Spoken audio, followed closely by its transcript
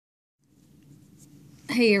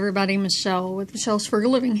Hey everybody, Michelle with Michelle's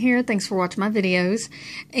Frugal Living here. Thanks for watching my videos.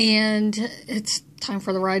 And it's time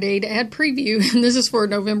for the Rite Aid ad preview. And this is for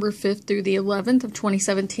November 5th through the 11th of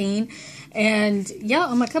 2017. And yeah,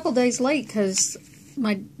 I'm a couple days late because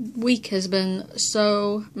my week has been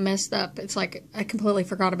so messed up. It's like I completely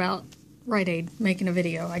forgot about Rite Aid making a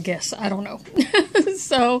video, I guess. I don't know.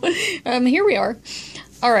 So here we are.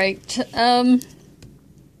 All right.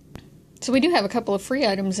 So we do have a couple of free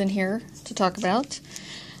items in here to talk about.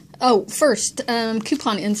 Oh, first,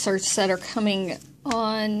 coupon inserts that are coming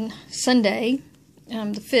on Sunday,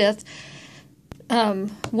 the 5th.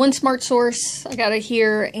 One Smart Source, I got it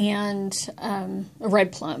here, and a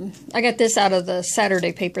Red Plum. I got this out of the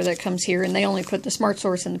Saturday paper that comes here, and they only put the Smart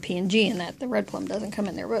Source and the P&G in that. The Red Plum doesn't come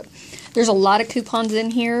in there, but there's a lot of coupons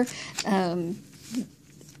in here.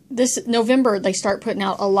 This November, they start putting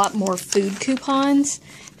out a lot more food coupons.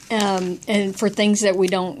 And for things that we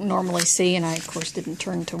don't normally see, and I, of course, didn't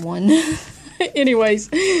turn to one, anyways,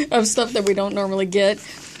 of stuff that we don't normally get,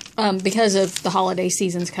 because of the holiday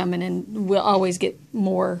season's coming, and we'll always get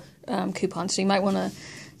more coupons. So you might want to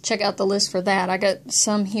check out the list for that. I got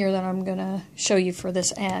some here that I'm going to show you for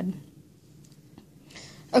this ad.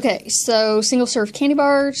 Okay, so single-serve candy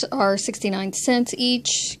bars are 69 cents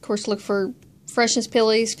each. Of course, look for Freshness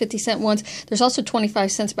Pillies, 50-cent ones. There's also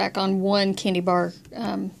 25 cents back on one candy bar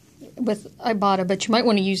with Ibotta, but you might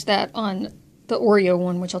want to use that on the Oreo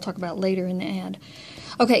one, which I'll talk about later in the ad.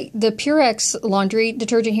 Okay, the Purex laundry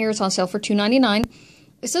detergent here is on sale for $2.99.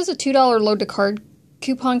 It says a $2 load to card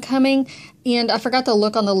coupon coming, and I forgot to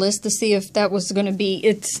look on the list to see if that was going to be.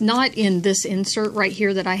 It's not in this insert right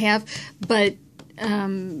here that I have, but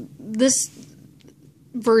this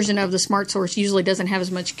version of the Smart Source usually doesn't have as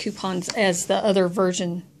much coupons as the other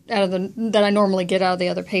version that I normally get out of the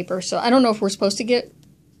other paper. So I don't know if we're supposed to get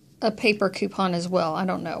a paper coupon as well. I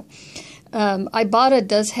don't know. Ibotta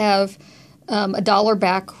does have $1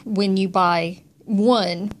 back when you buy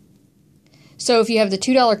one. So if you have the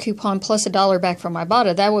 $2 coupon plus $1 back from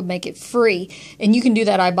Ibotta, that would make it free, and you can do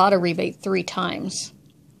that Ibotta rebate 3 times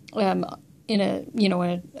in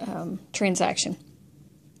a transaction.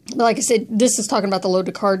 Like I said, this is talking about the load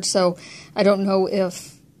to card, so I don't know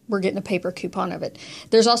if we're getting a paper coupon of it.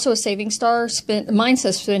 There's also a savings star. Mine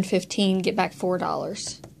says spend 15, get back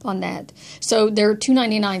 $4 on that. So they're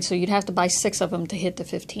 $2.99, so you'd have to buy 6 of them to hit the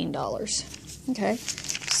 $15. Okay,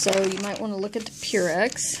 so you might want to look at the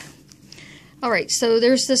Purex. All right, so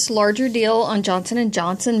there's this larger deal on Johnson &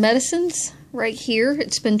 Johnson medicines right here.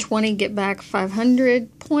 It's spend 20, get back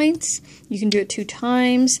 500 points. You can do it 2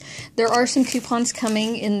 times. There are some coupons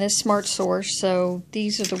coming in this Smart Source, so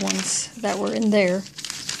these are the ones that were in there.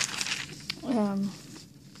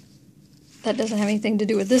 That doesn't have anything to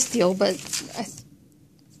do with this deal, but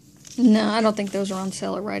no, I don't think those are on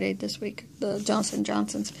sale at Rite Aid this week, the Johnson &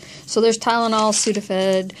 Johnsons. So there's Tylenol,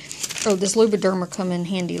 Sudafed. Oh, this Lubriderm will come in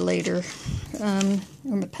handy later. And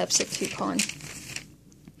the Pepsi coupon.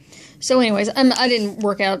 So anyways, I didn't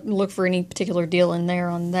work out and look for any particular deal in there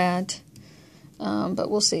on that. But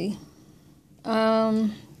we'll see.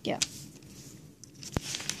 Yeah.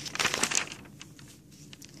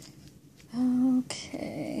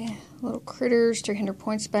 Okay. Little Critters, 300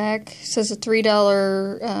 points back. It says a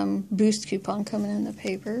 $3 boost coupon coming in the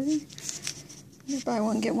paper. Buy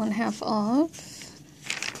one, get one half off.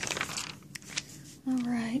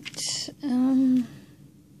 Alright.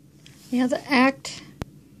 Yeah, the Act.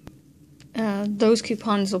 Those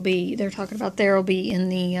coupons will be, they're talking about there, will be in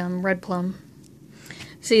the Red Plum.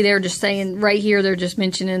 See, they're just saying, right here, they're just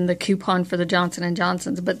mentioning the coupon for the Johnson &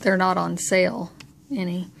 Johnsons, but they're not on sale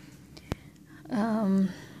any.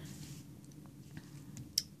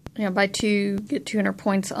 Yeah, buy 2, get 200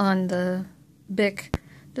 points on the Bic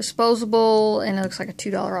disposable, and it looks like a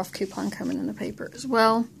 $2 off coupon coming in the paper as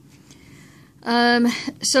well.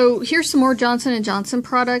 So here's some more Johnson & Johnson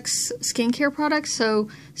products, skincare products. So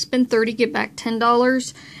spend 30, get back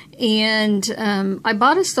 $10. And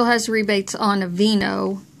Ibotta still has rebates on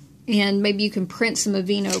Aveeno, and maybe you can print some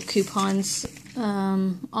Aveeno coupons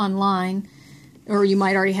online, or you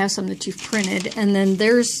might already have some that you've printed. And then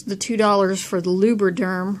there's the $2 for the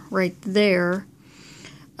Lubriderm right there.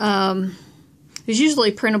 There's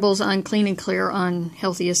usually printables on Clean & Clear on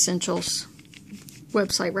Healthy Essentials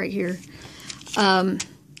website right here.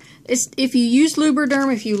 If you use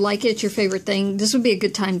Lubriderm, if you like it, it's your favorite thing, this would be a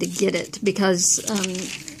good time to get it, because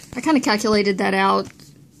I kind of calculated that out,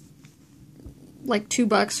 like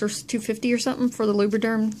 $2 or $2.50 or something for the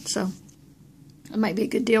Lubriderm, so it might be a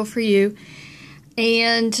good deal for you.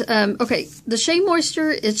 And okay, the Shea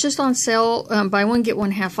Moisture, it's just on sale, buy one get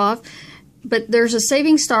one half off. But there's a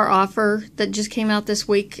Saving Star offer that just came out this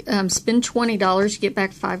week. Spend $20, you get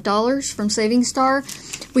back $5 from Saving Star.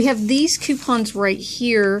 We have these coupons right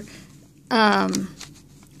here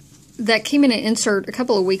that came in an insert a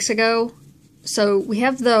couple of weeks ago. So we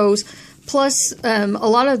have those. Plus, a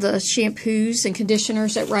lot of the shampoos and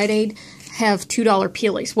conditioners at Rite Aid have $2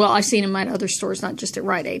 peelies. Well, I've seen them at other stores, not just at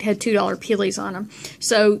Rite Aid, had $2 peelies on them.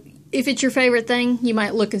 So if it's your favorite thing, you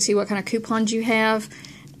might look and see what kind of coupons you have.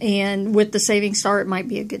 And with the Saving Star, it might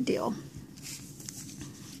be a good deal.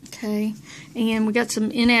 Okay, and we got some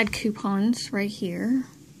in-ad coupons right here.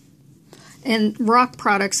 And Rock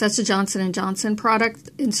Products, that's a Johnson & Johnson product.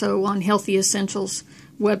 And so on Healthy Essentials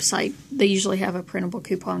website, they usually have a printable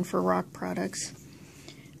coupon for Rock Products.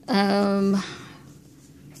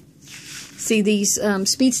 See, these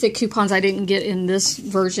Speed Stick coupons I didn't get in this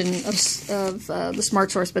version of the Smart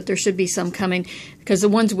Source, but there should be some coming because the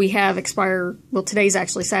ones we have expire, well, today's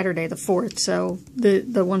actually Saturday the 4th, so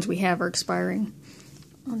the ones we have are expiring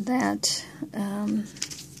on that.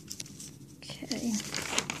 Okay.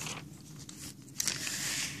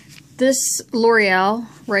 This L'Oreal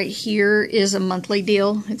right here is a monthly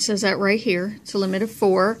deal. It says that right here. It's a limit of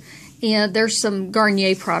 4. And there's some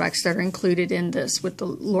Garnier products that are included in this with the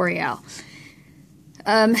L'Oreal.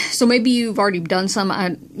 So maybe you've already done some,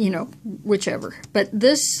 whichever. But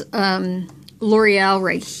this L'Oreal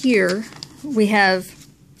right here, we have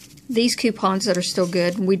these coupons that are still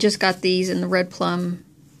good. We just got these in the Red Plum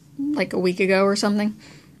like a week ago or something.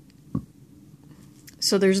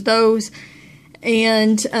 So there's those.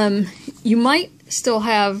 And you might still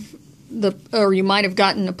have or you might have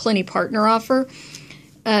gotten a Plenty Partner offer.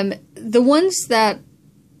 The ones that,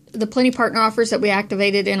 the Plenty Partner offers that we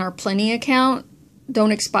activated in our Plenty account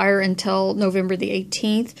don't expire until November the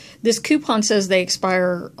 18th. This coupon says they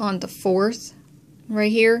expire on the 4th,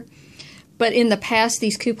 right here. But in the past,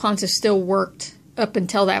 these coupons have still worked up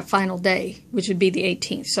until that final day, which would be the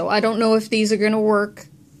 18th. So I don't know if these are going to work.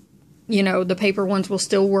 The paper ones will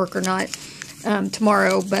still work or not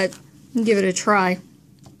tomorrow, but give it a try.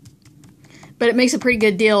 But it makes a pretty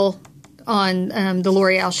good deal on the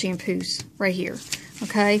L'Oreal shampoos right here.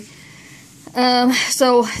 Okay,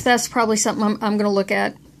 so that's probably something I'm going to look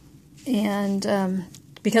at, and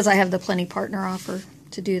because I have the Plenty Partner offer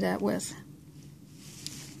to do that with.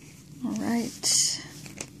 All right,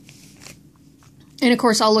 and of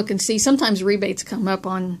course I'll look and see. Sometimes rebates come up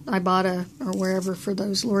on Ibotta or wherever for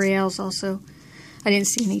those L'Oreals also. I didn't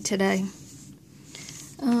see any today.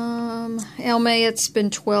 Elme, it's been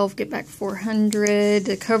 12, get back 400.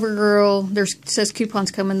 The CoverGirl, says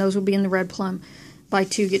coupons coming. Those will be in the Red Plum. Buy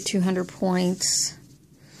 2, get 200 points.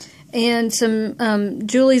 And some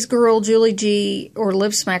Julie's Girl, Julie G, or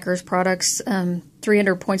Lip Smackers products.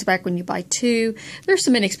 300 points back when you buy 2. There's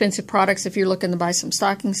some inexpensive products if you're looking to buy some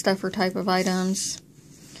stocking stuffer type of items.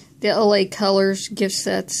 The LA Colors gift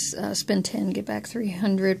sets. Spend 10, get back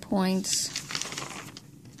 300 points.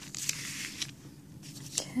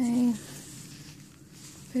 Okay,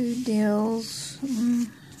 food deals.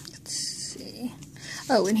 Let's see.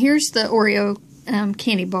 Oh, and here's the Oreo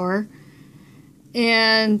candy bar.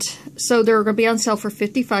 And so they're going to be on sale for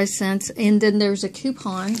 55 cents. And then there's a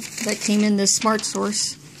coupon that came in this Smart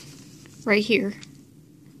Source right here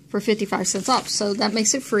for 55 cents off. So that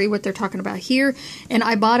makes it free, what they're talking about here. And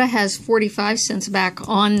Ibotta has 45 cents back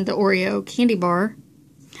on the Oreo candy bar.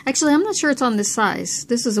 Actually, I'm not sure it's on this size.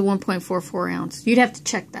 This is a 1.44 ounce. You'd have to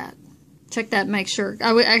check that. Check that and make sure.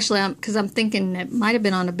 I would actually, because I'm thinking it might have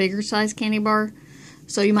been on a bigger size candy bar,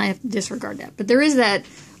 so you might have to disregard that. But there is that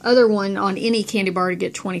other one on any candy bar to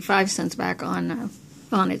get 25 cents back on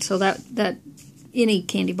it. So that any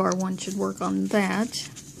candy bar one should work on that.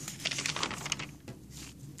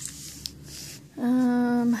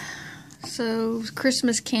 So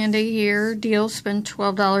Christmas candy here, deal, spend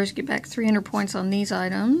 $12, get back 300 points on these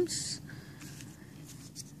items.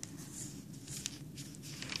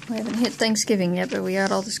 We haven't hit Thanksgiving yet, but we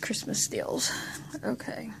got all this Christmas deals.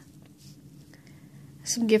 Okay.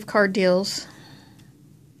 Some gift card deals.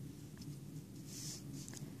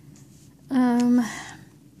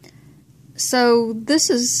 So this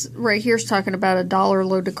is right here is talking about $1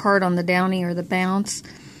 load to card on the Downy or the Bounce.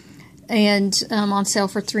 And on sale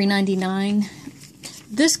for $3.99.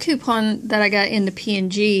 This coupon that I got in the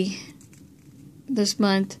P&G this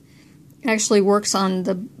month actually works on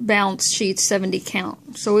the Bounce sheets 70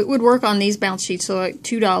 count. So it would work on these Bounce sheets, so like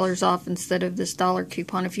 $2 off instead of this $1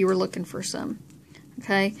 coupon if you were looking for some.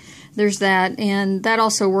 Okay, there's that. And that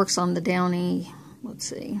also works on the Downy, let's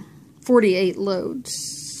see, 48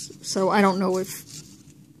 loads. So I don't know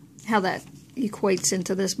how that equates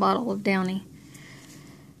into this bottle of Downy.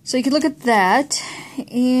 So you can look at that.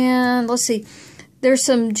 And let's see. There's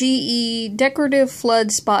some GE decorative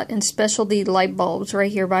flood spot and specialty light bulbs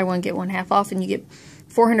right here. Buy one, get one half off. And you get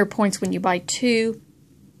 400 points when you buy two.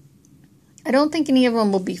 I don't think any of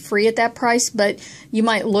them will be free at that price, but you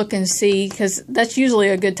might look and see, because that's usually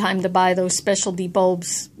a good time to buy those specialty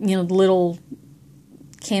bulbs, you know, little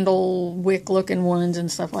candle wick looking ones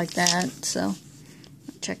and stuff like that. So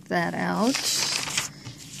check that out.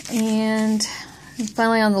 And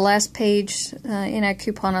finally on the last page, in-ad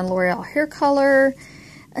coupon on L'Oreal hair color.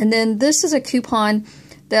 And then this is a coupon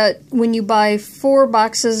that when you buy 4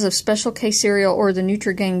 boxes of Special K cereal or the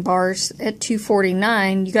Nutri-Gang bars at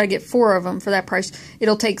 $2.49, you got to get 4 of them for that price.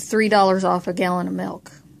 It'll take $3 off a gallon of milk.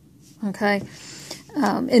 Okay?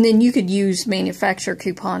 And then you could use manufacturer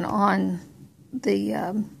coupon on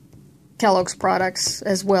the Kellogg's products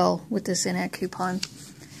as well with this in-ad coupon.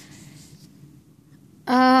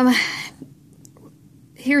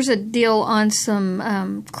 Here's a deal on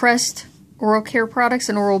some Crest oral care products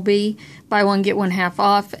and Oral-B. Buy one, get one half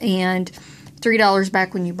off, and $3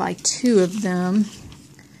 back when you buy 2 of them.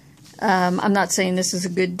 I'm not saying this is a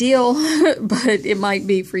good deal, but it might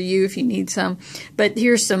be for you if you need some. But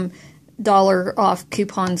here's some $1 off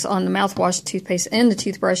coupons on the mouthwash, toothpaste, and the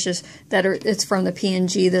toothbrushes that are, it's from the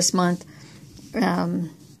P&G this month.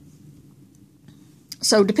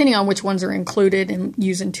 So depending on which ones are included and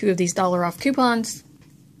using 2 of these $1 off coupons,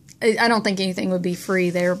 I don't think anything would be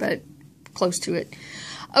free there, but close to it.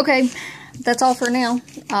 Okay, that's all for now.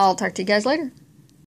 I'll talk to you guys later.